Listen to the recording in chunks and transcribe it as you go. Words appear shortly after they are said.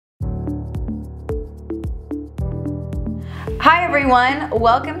Hi everyone,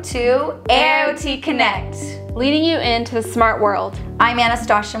 welcome to AIoT Connect, leading you into the smart world. I'm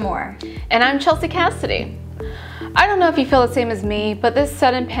Anastasia Moore. And I'm Chelsea Cassidy. I don't know if you feel the same as me, but this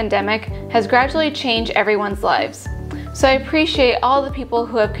sudden pandemic has gradually changed everyone's lives. So I appreciate all the people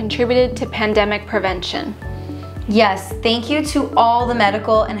who have contributed to pandemic prevention. Yes, thank you to all the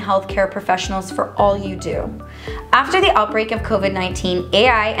medical and healthcare professionals for all you do. After the outbreak of COVID-19,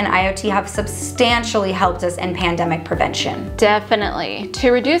 AI and IoT have substantially helped us in pandemic prevention. Definitely.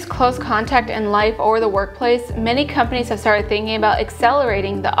 To reduce close contact in life or the workplace, many companies have started thinking about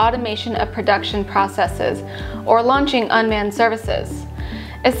accelerating the automation of production processes or launching unmanned services.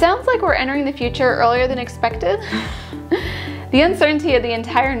 It sounds like we're entering the future earlier than expected. The uncertainty of the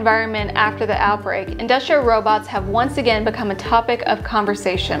entire environment after the outbreak, industrial robots have once again become a topic of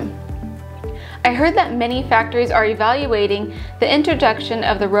conversation. I heard that many factories are evaluating the introduction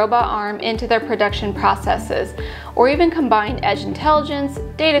of the robot arm into their production processes, or even combine edge intelligence,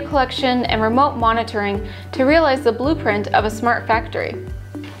 data collection, and remote monitoring to realize the blueprint of a smart factory.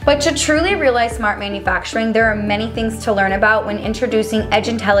 But to truly realize smart manufacturing, there are many things to learn about when introducing edge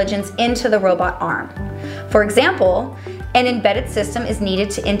intelligence into the robot arm. For example, an embedded system is needed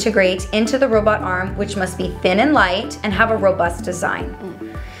to integrate into the robot arm, which must be thin and light and have a robust design.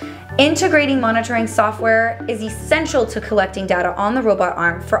 Integrating monitoring software is essential to collecting data on the robot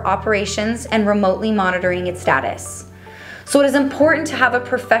arm for operations and remotely monitoring its status. So it is important to have a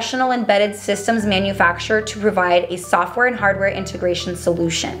professional embedded systems manufacturer to provide a software and hardware integration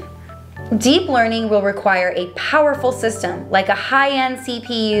solution. Deep learning will require a powerful system like a high-end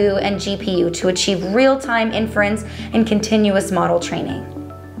CPU and GPU to achieve real-time inference and continuous model training.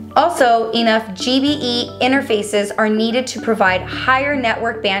 Also, enough GBE interfaces are needed to provide higher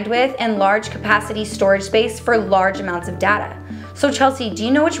network bandwidth and large capacity storage space for large amounts of data. So Chelsea, do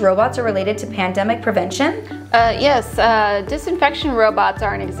you know which robots are related to pandemic prevention? Yes, disinfection robots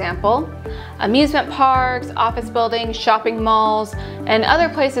are an example. Amusement parks, office buildings, shopping malls, and other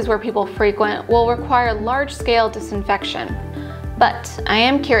places where people frequent will require large-scale disinfection. But I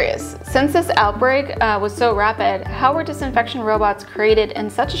am curious, since this outbreak was so rapid, how were disinfection robots created in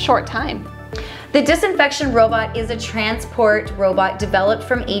such a short time? The disinfection robot is a transport robot developed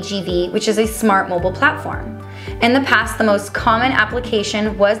from AGV, which is a smart mobile platform. In the past, the most common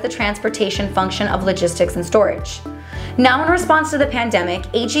application was the transportation function of logistics and storage. Now, in response to the pandemic,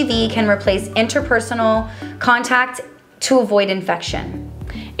 AGV can replace interpersonal contact to avoid infection.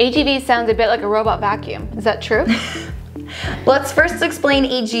 AGV sounds a bit like a robot vacuum. Is that true? Let's first explain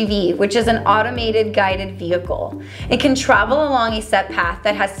AGV, which is an automated guided vehicle. It can travel along a set path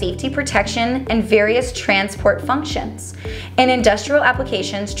that has safety protection and various transport functions. In industrial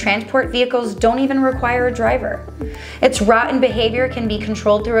applications, transport vehicles don't even require a driver. Its route and behavior can be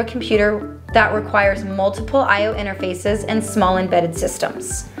controlled through a computer that requires multiple I/O interfaces and small embedded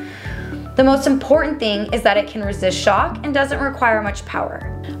systems. The most important thing is that it can resist shock and doesn't require much power.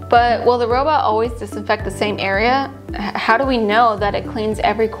 But will the robot always disinfect the same area? How do we know that it cleans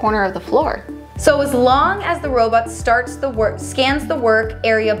every corner of the floor? So as long as the robot scans the work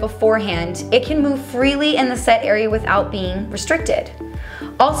area beforehand, it can move freely in the set area without being restricted.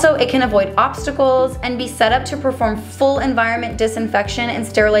 Also, it can avoid obstacles and be set up to perform full environment disinfection and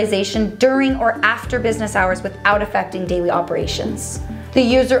sterilization during or after business hours without affecting daily operations. The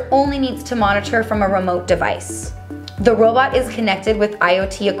user only needs to monitor from a remote device. The robot is connected with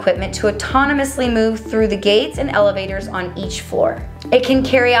IoT equipment to autonomously move through the gates and elevators on each floor. It can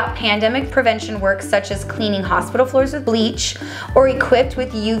carry out pandemic prevention work such as cleaning hospital floors with bleach or equipped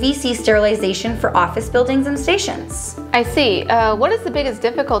with UVC sterilization for office buildings and stations. I see. What is the biggest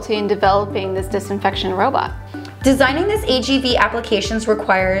difficulty in developing this disinfection robot? Designing this AGV applications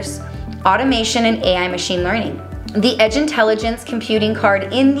requires automation and AI machine learning. The Edge Intelligence computing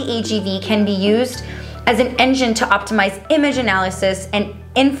card in the AGV can be used as an engine to optimize image analysis and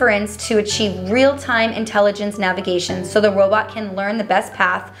inference to achieve real-time intelligence navigation so the robot can learn the best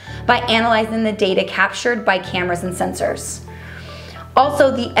path by analyzing the data captured by cameras and sensors. Also,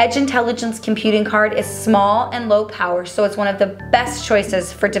 the Edge Intelligence computing card is small and low power, so it's one of the best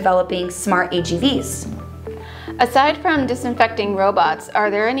choices for developing smart AGVs. Aside from disinfecting robots, are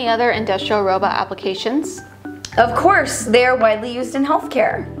there any other industrial robot applications? Of course, they are widely used in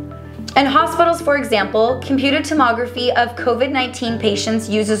healthcare. In hospitals, for example, computed tomography of COVID-19 patients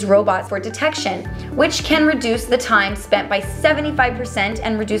uses robots for detection, which can reduce the time spent by 75%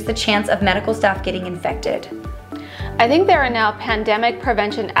 and reduce the chance of medical staff getting infected. I think there are now pandemic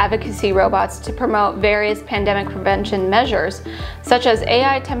prevention advocacy robots to promote various pandemic prevention measures, such as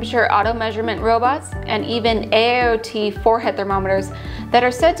AI temperature auto measurement robots and even AIoT forehead thermometers that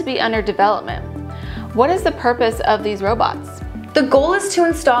are said to be under development. What is the purpose of these robots? The goal is to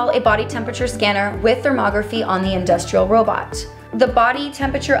install a body temperature scanner with thermography on the industrial robot. The body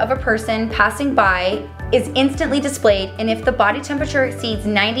temperature of a person passing by is instantly displayed, and if the body temperature exceeds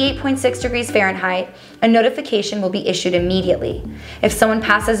 98.6 degrees Fahrenheit, a notification will be issued immediately. If someone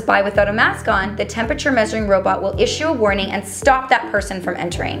passes by without a mask on, the temperature measuring robot will issue a warning and stop that person from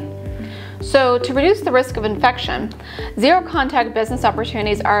entering. So, to reduce the risk of infection, zero-contact business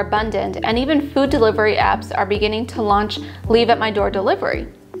opportunities are abundant, and even food delivery apps are beginning to launch leave-at-my-door delivery.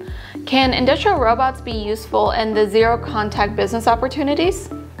 Can industrial robots be useful in the zero-contact business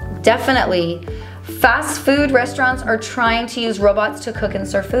opportunities? Definitely. Fast food restaurants are trying to use robots to cook and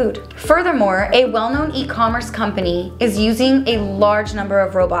serve food. Furthermore, a well-known e-commerce company is using a large number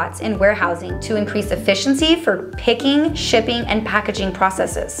of robots in warehousing to increase efficiency for picking, shipping, and packaging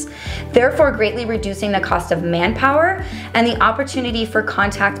processes, therefore greatly reducing the cost of manpower and the opportunity for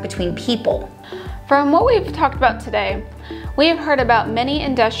contact between people. From what we've talked about today, we have heard about many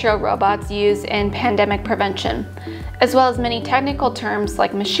industrial robots used in pandemic prevention, as well as many technical terms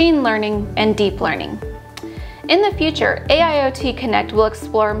like machine learning and deep learning. In the future, AIoT Connect will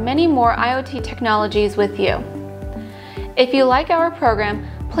explore many more IoT technologies with you. If you like our program,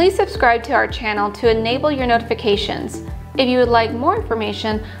 please subscribe to our channel to enable your notifications. If you would like more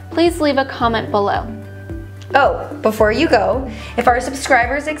information, please leave a comment below. Oh, before you go, if our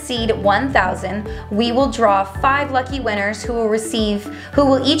subscribers exceed 1,000, we will draw 5 lucky winners who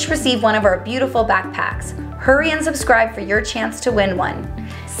will each receive one of our beautiful backpacks. Hurry and subscribe for your chance to win one.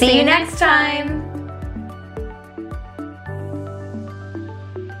 See you next time!